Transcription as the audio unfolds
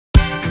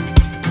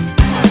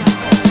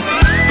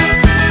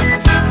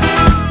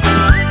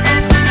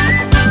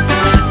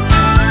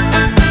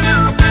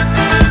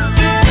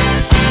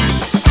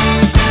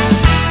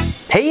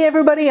Hey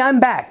everybody, I'm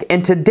back,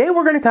 and today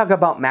we're going to talk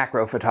about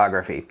macro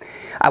photography.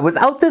 I was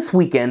out this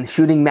weekend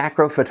shooting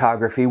macro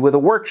photography with a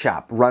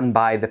workshop run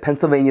by the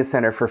Pennsylvania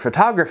Center for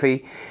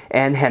Photography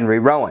and Henry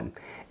Rowan.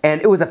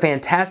 And it was a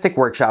fantastic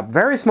workshop,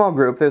 very small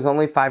group, there's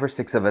only 5 or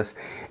 6 of us,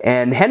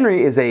 and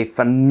Henry is a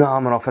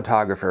phenomenal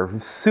photographer,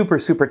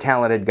 super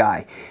talented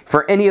guy.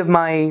 For any of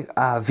my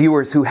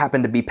viewers who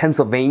happen to be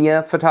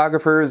Pennsylvania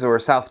photographers or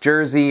South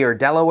Jersey or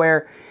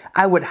Delaware,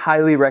 I would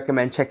highly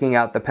recommend checking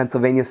out the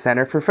Pennsylvania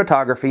Center for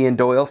Photography in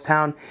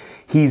Doylestown.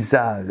 He's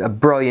a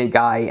brilliant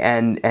guy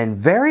and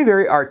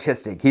very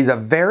artistic. He's a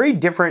very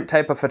different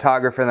type of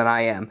photographer than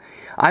I am.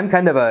 I'm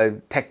kind of a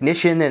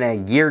technician and a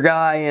gear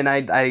guy, and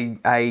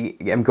I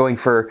am going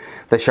for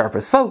the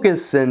sharpest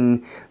focus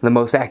and the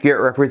most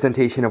accurate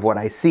representation of what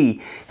I see.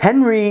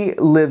 Henry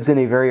lives in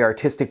a very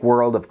artistic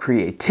world of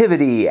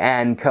creativity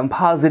and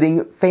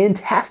compositing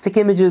fantastic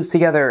images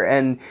together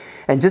and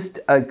just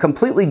a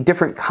completely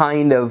different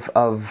kind of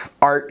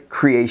art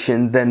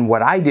creation than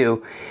what I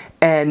do.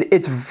 And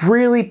it's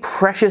really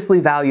preciously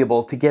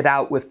valuable to get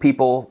out with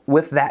people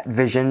with that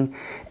vision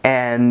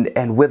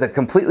and with a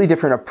completely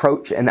different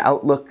approach and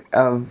outlook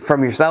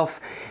from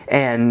yourself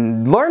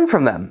and learn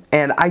from them.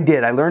 And I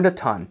did. I learned a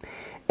ton.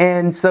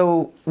 And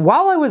so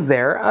while I was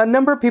there, a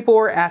number of people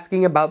were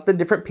asking about the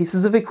different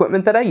pieces of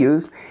equipment that I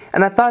use,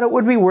 and I thought it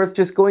would be worth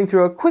just going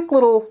through a quick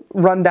little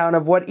rundown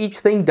of what each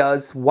thing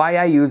does, why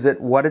I use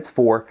it, what it's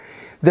for.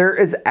 There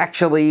is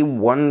actually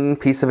one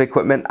piece of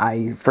equipment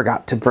I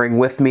forgot to bring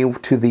with me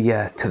to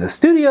the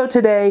studio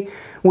today,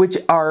 which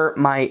are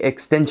my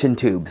extension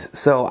tubes.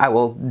 So I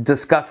will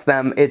discuss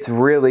them. It's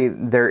really,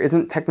 there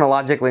isn't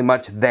technologically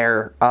much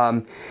there.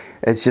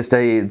 It's just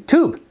a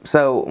tube.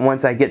 So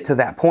once I get to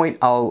that point,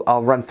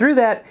 I'll run through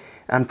that.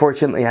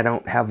 Unfortunately, I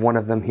don't have one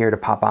of them here to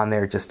pop on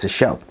there just to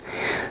show.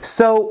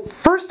 So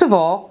first of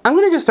all, I'm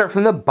going to just start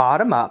from the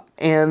bottom up,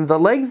 and the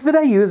legs that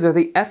I use are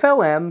the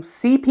FLM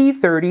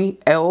CP-30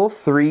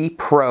 L3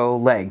 Pro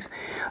legs.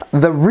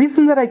 The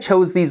reason that I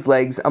chose these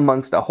legs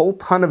amongst a whole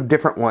ton of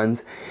different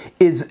ones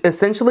is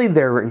essentially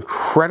they're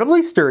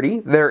incredibly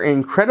sturdy, they're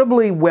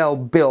incredibly well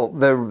built,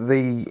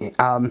 the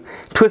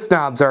twist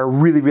knobs are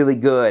really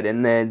good,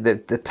 and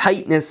the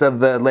tightness of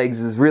the legs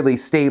is really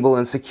stable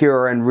and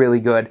secure and really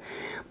good.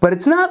 But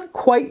it's not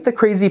quite the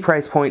crazy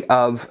price point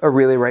of a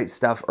Really Right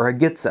Stuff or a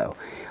Gitzo.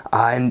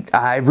 And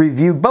I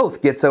reviewed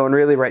both Gitzo and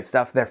Really Right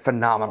Stuff. They're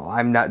phenomenal.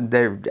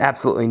 They're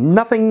absolutely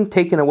nothing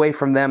taken away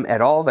from them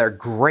at all. They're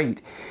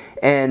great.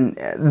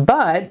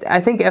 But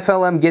I think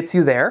FLM gets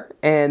you there,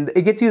 and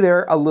it gets you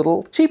there a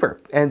little cheaper.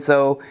 And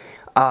so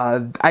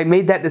I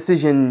made that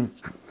decision,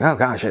 oh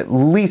gosh, at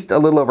least a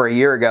little over a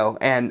year ago,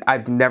 and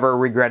I've never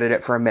regretted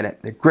it for a minute.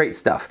 They're great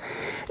stuff.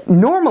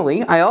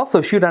 Normally, I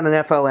also shoot on an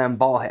FLM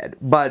ball head,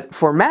 but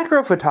for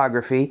macro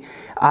photography,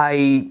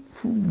 I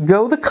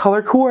go the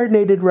color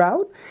coordinated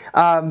route.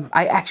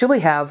 I actually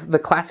have the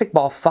Classic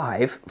Ball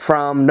 5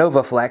 from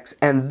Novoflex,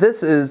 and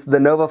this is the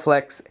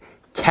Novoflex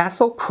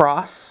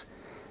Castel-Cross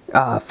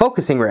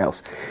focusing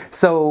rails.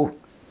 So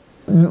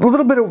a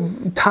little bit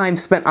of time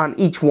spent on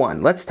each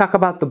one. Let's talk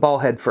about the ball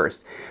head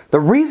first. The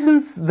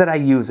reasons that I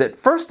use it,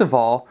 first of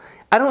all,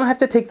 I don't have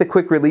to take the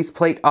quick release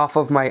plate off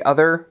of my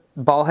other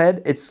ball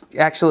head. It's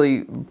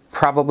actually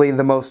probably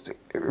the most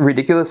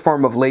ridiculous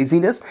form of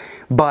laziness,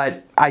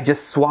 but I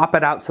just swap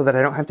it out so that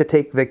I don't have to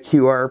take the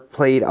QR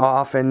plate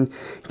off and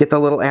get the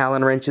little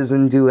Allen wrenches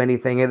and do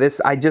anything of this.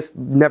 I just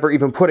never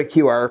even put a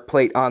QR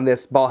plate on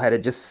this ball head.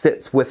 It just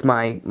sits with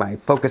my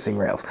focusing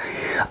rails.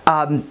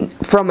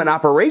 From an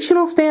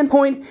operational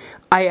standpoint,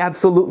 I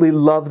absolutely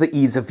love the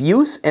ease of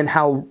use and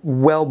how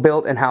well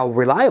built and how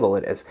reliable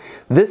it is.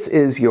 This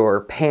is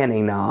your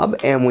panning knob,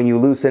 and when you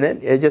loosen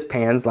it, it just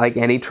pans like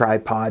any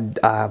tripod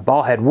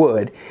ball head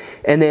would.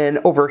 And then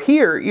over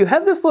here, you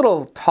have this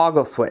little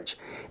toggle switch.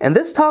 And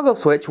this toggle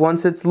switch,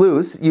 once it's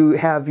loose, you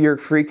have your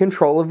free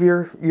control of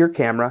your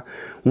camera.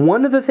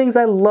 One of the things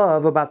I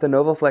love about the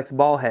Novoflex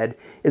ball head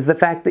is the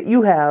fact that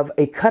you have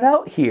a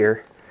cutout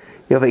here,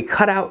 you have a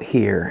cutout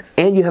here,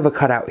 and you have a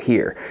cutout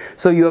here.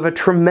 So you have a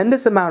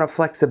tremendous amount of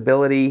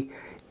flexibility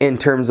in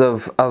terms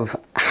of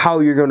how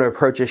you're going to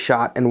approach a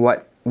shot and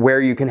where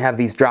you can have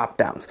these drop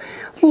downs.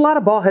 A lot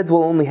of ball heads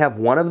will only have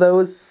one of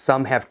those,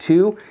 some have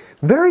 2,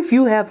 very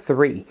few have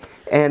 3.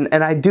 And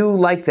I do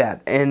like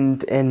that,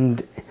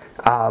 and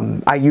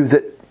I use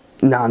it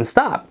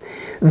non-stop.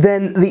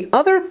 Then the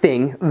other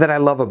thing that I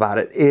love about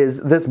it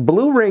is this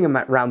blue ring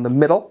around the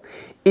middle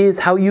is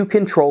how you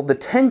control the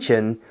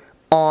tension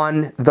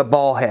on the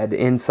ball head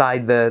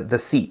inside the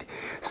seat.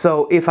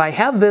 So if I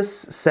have this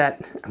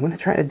set, I'm going to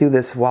try to do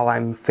this while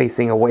I'm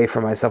facing away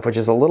from myself, which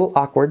is a little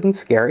awkward and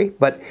scary,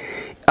 but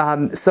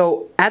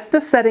so at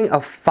the setting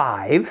of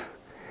 5,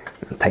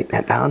 I'll tighten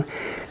that down,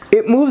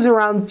 it moves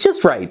around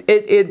just right.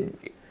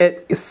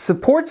 It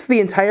supports the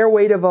entire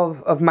weight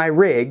of my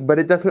rig, but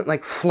it doesn't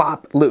like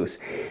flop loose.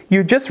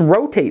 You just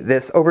rotate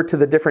this over to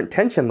the different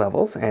tension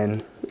levels,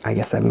 and I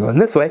guess I'm going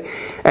this way,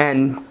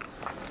 and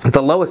at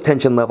the lowest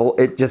tension level,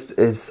 it just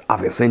is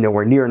obviously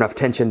nowhere near enough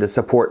tension to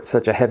support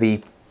such a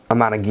heavy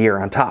amount of gear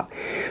on top.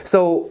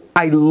 So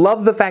I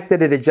love the fact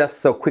that it adjusts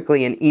so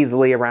quickly and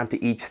easily around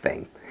to each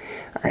thing.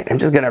 All right, I'm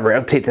just gonna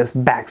rotate this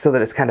back so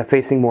that it's kind of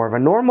facing more of a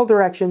normal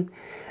direction.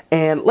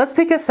 And let's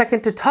take a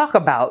second to talk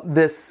about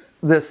this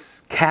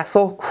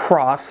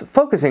Castel-Cross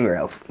focusing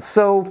rails.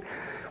 So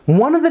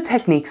one of the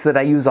techniques that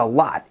I use a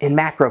lot in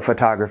macro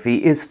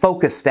photography is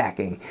focus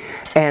stacking.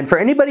 And for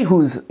anybody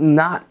who's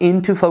not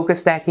into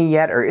focus stacking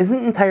yet or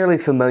isn't entirely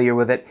familiar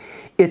with it,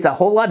 it's a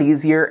whole lot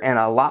easier and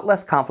a lot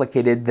less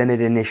complicated than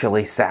it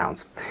initially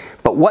sounds.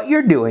 But what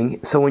you're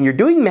doing, so when you're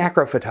doing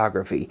macro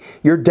photography,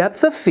 your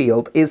depth of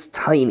field is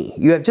tiny.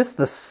 You have just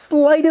the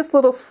slightest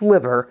little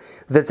sliver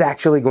that's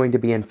actually going to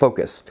be in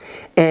focus.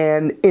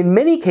 And in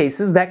many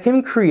cases, that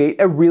can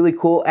create a really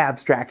cool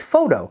abstract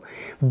photo.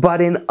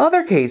 But in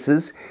other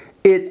cases,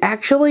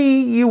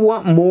 you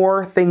want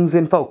more things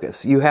in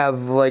focus. You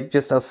have like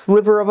just a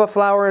sliver of a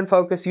flower in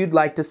focus, you'd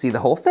like to see the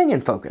whole thing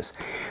in focus.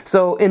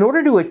 So in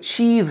order to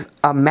achieve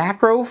a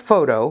macro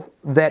photo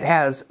that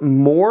has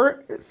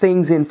more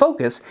things in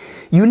focus,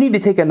 you need to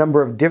take a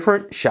number of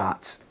different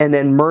shots and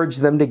then merge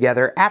them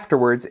together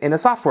afterwards in a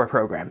software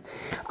program.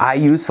 I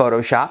use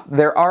Photoshop.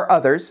 There are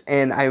others,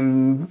 and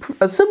I'm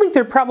assuming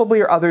there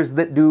probably are others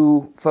that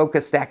do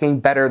focus stacking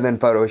better than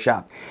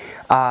Photoshop.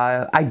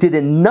 I did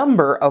a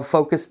number of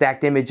focus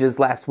stacked images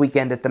last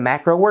weekend at the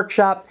macro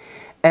workshop,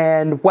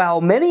 and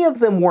while many of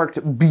them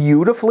worked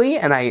beautifully,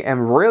 and I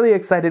am really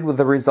excited with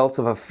the results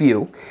of a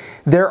few,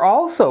 there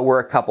also were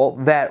a couple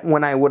that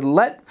when I would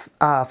let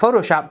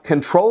Photoshop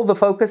control the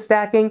focus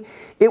stacking,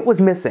 it was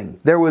missing.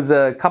 There was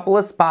a couple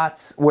of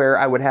spots where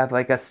I would have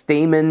like a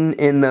stamen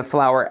in the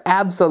flower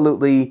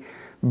absolutely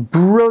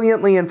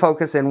brilliantly in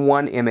focus in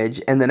one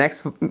image, and the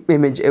next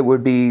image it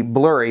would be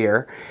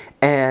blurrier,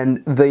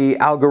 and the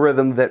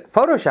algorithm that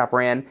Photoshop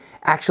ran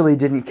actually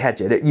didn't catch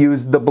it. It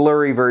used the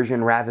blurry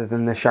version rather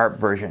than the sharp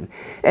version.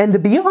 And to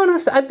be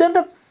honest, I've done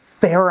a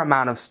fair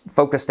amount of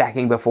focus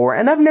stacking before,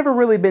 and I've never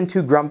really been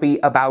too grumpy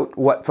about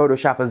what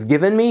Photoshop has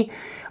given me.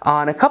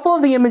 On a couple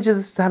of the images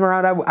this time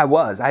around,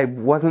 I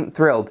wasn't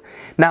thrilled.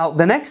 Now,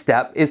 the next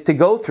step is to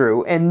go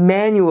through and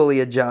manually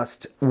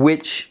adjust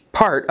which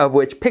part of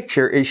which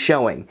picture is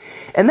showing.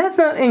 And that's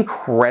not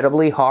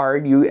incredibly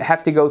hard. You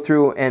have to go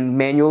through and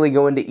manually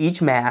go into each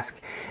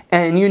mask,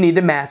 and you need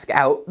to mask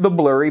out the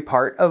blurry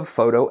part of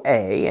photo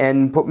A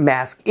and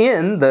mask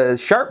in the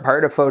sharp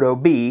part of photo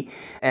B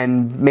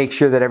and make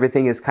sure that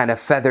everything is kind of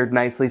feathered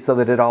nicely so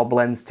that it all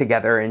blends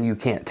together and you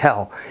can't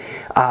tell.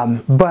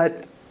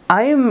 But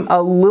I am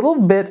a little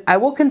bit, I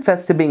will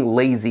confess to being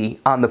lazy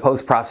on the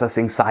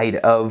post-processing side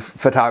of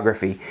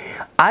photography.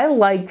 I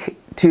like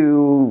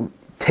to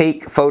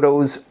take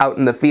photos out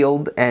in the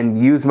field and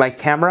use my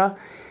camera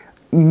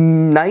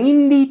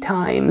 90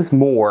 times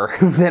more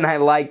than I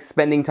like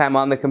spending time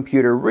on the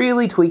computer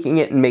really tweaking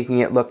it and making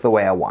it look the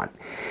way I want.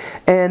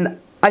 And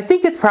I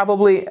think it's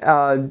probably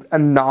a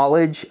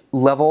knowledge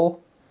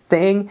level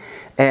thing,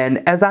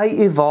 and as I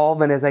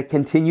evolve and as I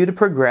continue to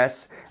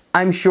progress,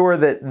 I'm sure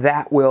that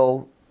that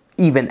will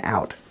even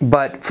out.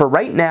 But for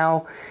right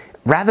now,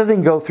 rather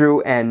than go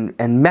through and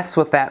mess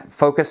with that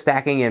focus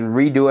stacking and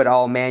redo it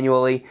all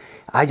manually,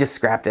 I just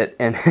scrapped it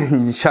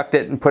and chucked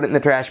it and put it in the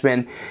trash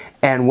bin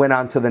and went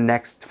on to the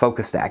next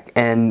focus stack.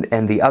 And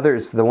the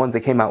others, the ones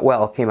that came out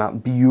well, came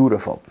out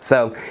beautiful.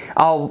 So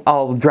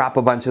I'll drop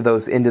a bunch of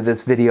those into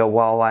this video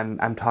while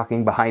I'm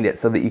talking behind it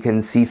so that you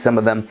can see some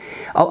of them.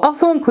 I'll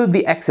also include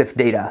the EXIF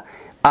data.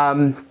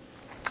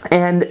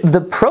 And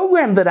the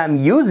program that I'm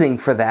using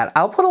for that,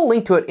 I'll put a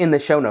link to it in the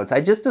show notes.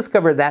 I just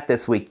discovered that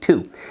this week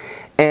too.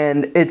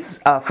 And it's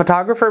a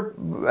photographer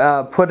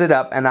put it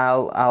up, and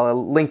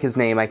I'll link his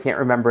name. I can't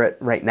remember it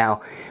right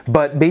now.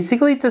 But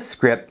basically it's a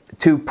script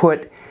to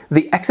put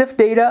the EXIF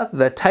data,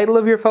 the title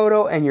of your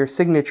photo, and your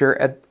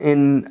signature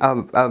in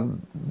a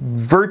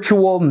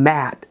virtual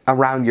mat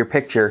around your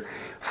picture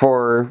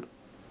for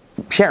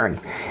sharing.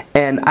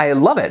 And I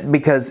love it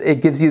because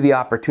it gives you the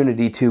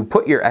opportunity to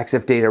put your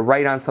EXIF data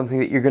right on something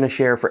that you're going to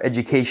share for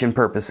education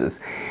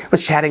purposes. I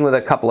was chatting with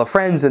a couple of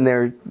friends, and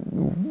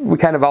we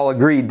kind of all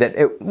agreed that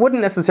it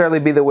wouldn't necessarily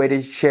be the way to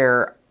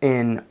share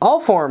in all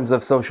forms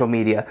of social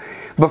media,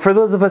 but for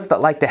those of us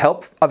that like to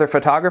help other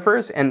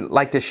photographers and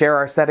like to share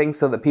our settings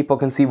so that people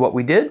can see what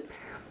we did,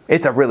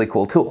 it's a really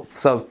cool tool.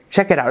 So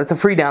check it out. It's a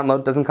free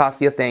download, doesn't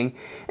cost you a thing,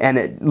 and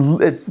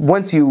it's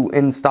once you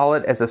install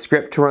it as a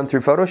script to run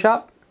through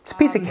Photoshop, it's a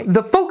piece of cake.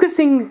 The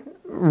focusing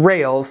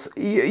rails,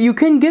 you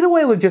can get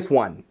away with just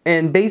one.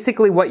 And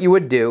basically what you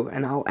would do,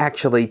 and I'll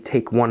actually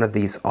take one of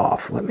these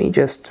off. Let me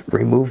just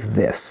remove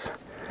this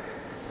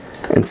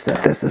and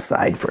set this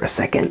aside for a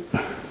second.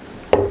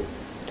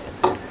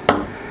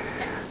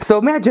 So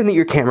imagine that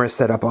your camera is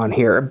set up on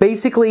here.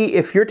 Basically,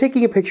 if you're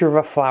taking a picture of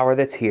a flower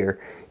that's here,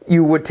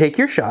 you would take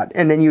your shot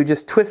and then you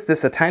just twist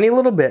this a tiny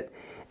little bit,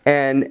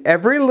 and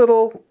every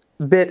little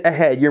bit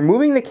ahead, you're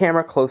moving the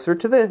camera closer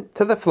to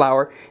the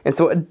flower, and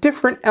so a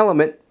different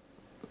element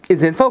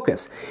is in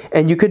focus.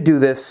 And you could do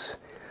this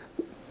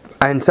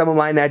And some of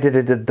mine I did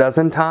it a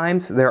dozen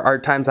times. There are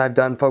times I've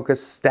done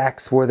focus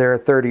stacks where there are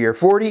 30 or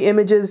 40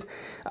 images,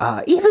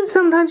 even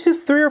sometimes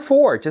just 3 or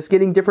 4. Just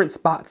getting different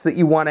spots that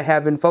you want to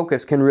have in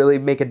focus can really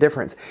make a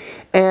difference.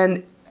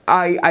 And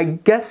I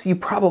guess you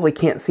probably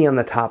can't see on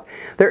the top.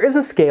 There is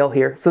a scale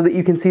here so that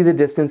you can see the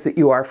distance that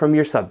you are from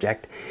your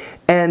subject.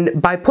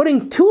 And by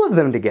putting 2 of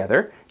them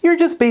together, you're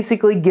just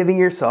basically giving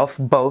yourself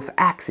both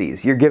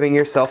axes. You're giving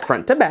yourself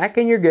front to back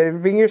and you're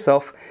giving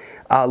yourself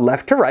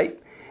left to right.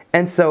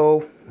 And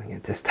so,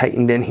 get this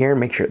tightened in here,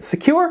 make sure it's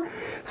secure.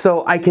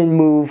 So I can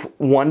move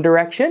one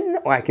direction,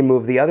 or I can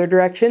move the other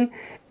direction,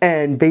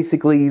 and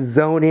basically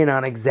zone in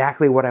on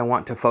exactly what I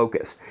want to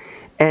focus.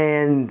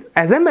 And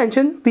as I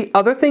mentioned, the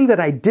other thing that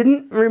I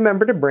didn't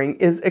remember to bring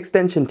is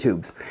extension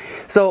tubes.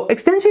 So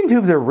extension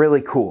tubes are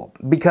really cool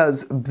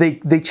because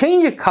they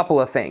change a couple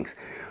of things.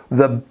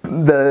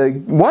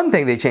 The one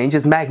thing they change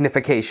is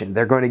magnification.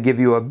 They're going to give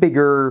you a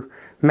bigger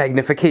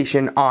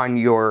magnification on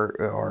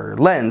your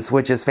lens,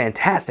 which is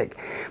fantastic.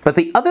 But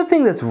the other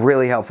thing that's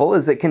really helpful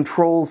is it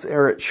controls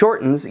or it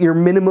shortens your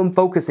minimum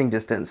focusing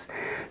distance.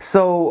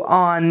 So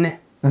on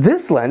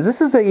this lens,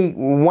 this is a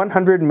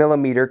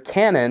 100mm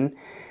Canon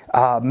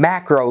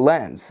macro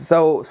lens.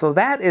 So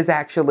that is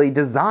actually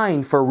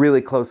designed for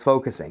really close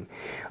focusing.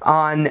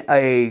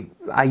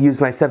 I use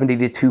my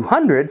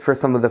 70-200 for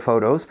some of the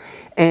photos,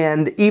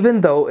 and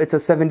even though it's a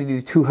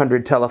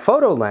 70-200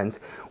 telephoto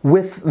lens,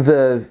 with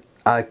the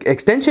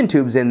extension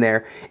tubes in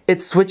there,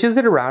 it switches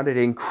it around, it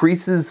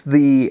increases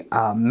the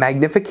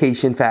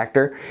magnification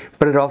factor,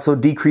 but it also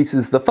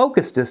decreases the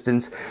focus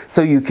distance,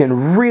 so you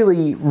can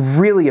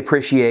really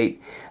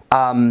appreciate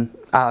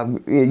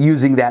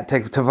using that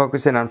to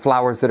focus in on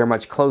flowers that are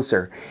much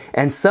closer.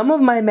 And some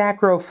of my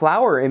macro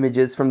flower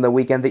images from the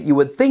weekend that you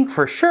would think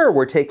for sure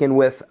were taken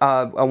with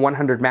a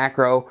 100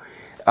 macro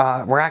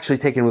were actually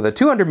taken with a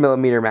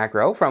 200mm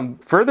macro from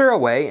further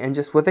away and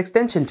just with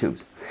extension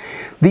tubes.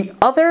 The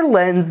other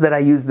lens that I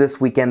used this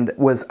weekend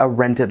was a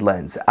rented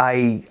lens.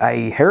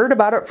 I heard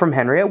about it from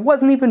Henry. I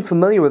wasn't even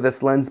familiar with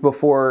this lens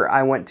before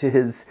I went to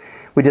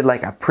we did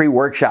like a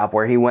pre-workshop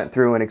where he went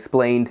through and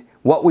explained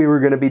what we were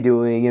going to be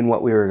doing and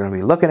what we were going to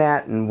be looking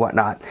at and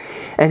whatnot.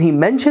 And he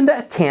mentioned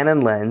a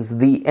Canon lens,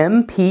 the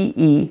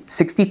MPE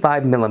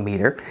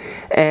 65mm,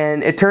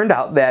 and it turned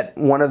out that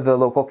one of the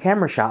local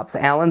camera shops,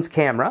 Allen's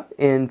Camera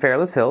in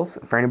Fairless Hills,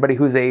 for anybody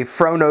who's a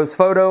Frono's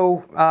Photo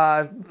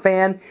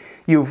fan,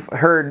 you've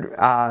heard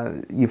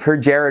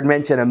Jared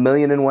mention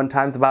 1,000,001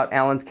 times about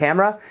Allen's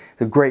Camera.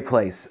 It's a great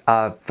place,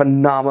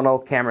 phenomenal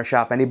camera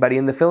shop. Anybody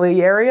in the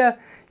Philly area,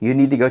 you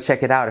need to go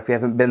check it out if you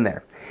haven't been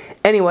there.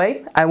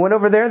 Anyway, I went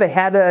over there. They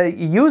had a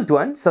used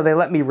one, so they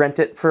let me rent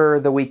it for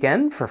the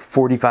weekend for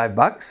 45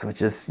 bucks,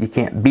 which is, you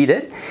can't beat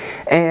it.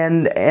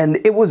 And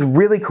it was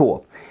really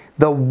cool.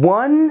 The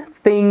one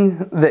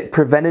thing that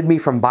prevented me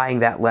from buying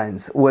that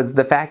lens was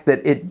the fact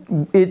that it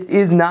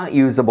is not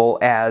usable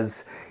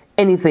as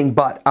anything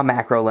but a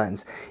macro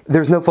lens.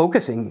 There's no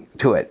focusing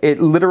to it. It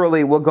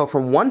literally will go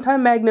from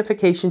 1-time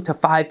magnification to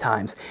 5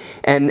 times.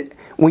 And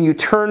when you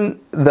turn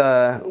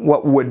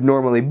what would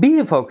normally be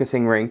a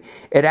focusing ring,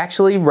 it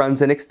actually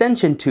runs an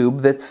extension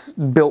tube that's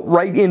built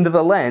right into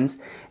the lens,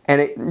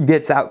 and it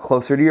gets out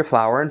closer to your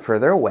flower and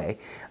further away.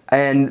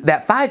 And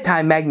that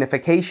 5-time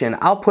magnification,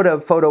 I'll put a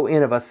photo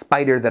in of a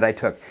spider that I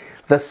took.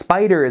 The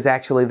spider is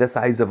actually the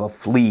size of a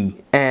flea,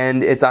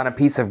 and it's on a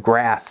piece of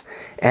grass,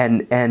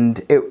 and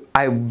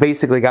I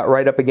basically got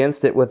right up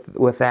against it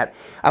with that.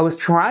 I was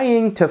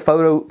trying to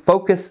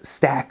focus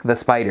stack the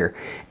spider,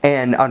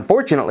 and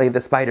unfortunately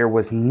the spider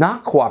was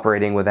not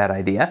cooperating with that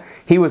idea.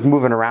 He was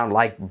moving around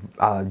like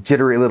a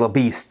jittery little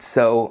beast,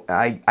 so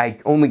I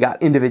only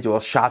got individual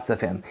shots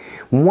of him.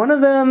 One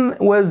of them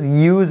was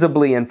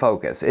usably in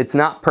focus. It's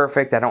not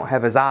perfect. I don't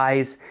have his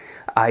eyes.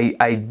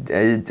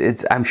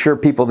 I'm sure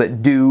people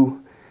that do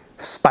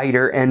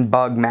spider and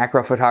bug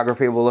macro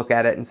photography will look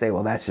at it and say,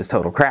 well, that's just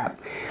total crap.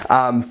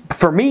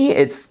 For me,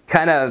 it's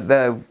kind of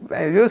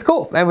it was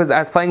cool. I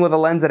was playing with a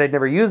lens that I'd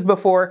never used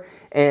before,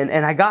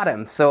 and I got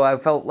him. So I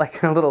felt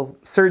like a little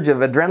surge of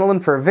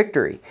adrenaline for a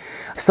victory.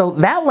 So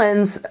that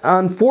lens,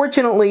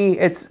 unfortunately,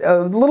 it's a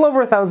little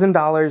over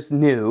 $1,000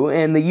 new,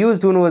 and the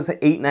used one was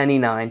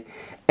 $899.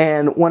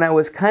 And when I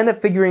was kind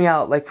of figuring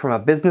out, like from a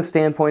business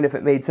standpoint, if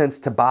it made sense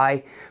to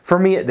buy, for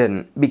me it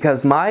didn't,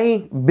 because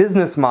my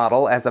business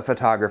model as a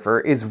photographer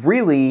is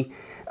really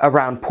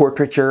around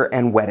portraiture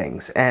and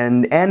weddings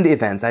and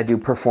events. I do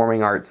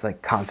performing arts,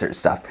 like concert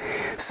stuff.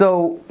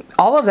 So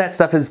all of that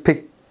stuff is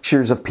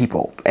pictures of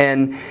people,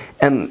 and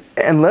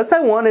unless I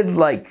wanted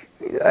like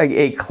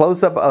a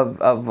close-up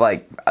of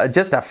like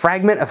just a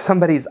fragment of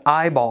somebody's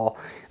eyeball,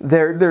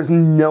 there's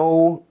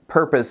no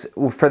purpose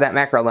for that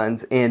macro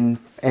lens in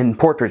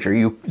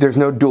portraiture. There's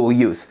no dual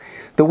use.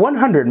 The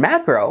 100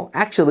 macro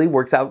actually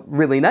works out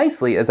really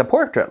nicely as a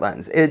portrait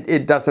lens.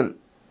 It doesn't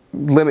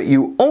limit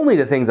you only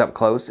to things up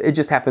close. It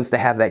just happens to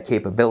have that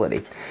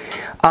capability.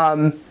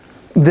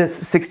 This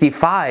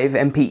 65,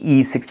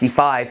 MPE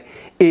 65,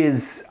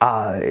 is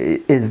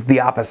the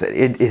opposite.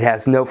 It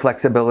has no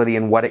flexibility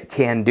in what it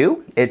can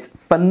do. It's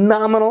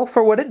phenomenal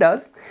for what it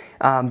does,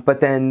 but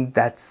then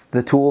that's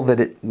the tool that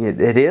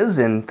it is,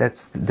 and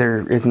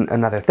there isn't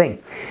another thing.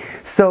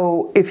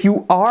 So if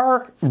you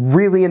are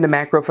really into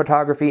macro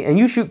photography and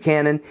you shoot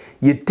Canon,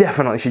 you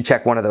definitely should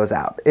check one of those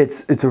out.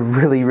 It's a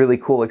really, really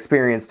cool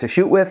experience to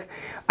shoot with.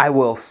 I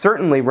will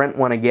certainly rent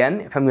one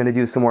again if I'm going to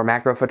do some more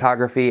macro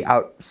photography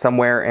out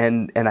somewhere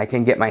and I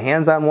can get my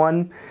hands on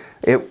one.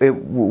 It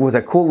was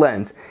a cool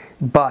lens,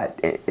 but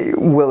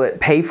will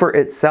it pay for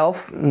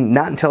itself?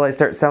 Not until I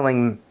start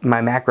selling my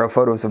macro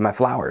photos of my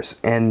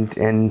flowers, and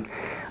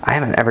I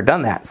haven't ever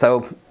done that.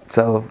 So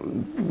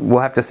we'll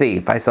have to see.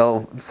 If I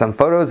sell some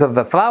photos of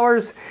the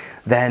flowers,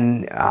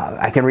 then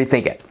I can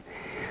rethink it.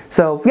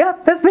 So yeah,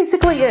 that's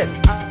basically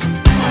it.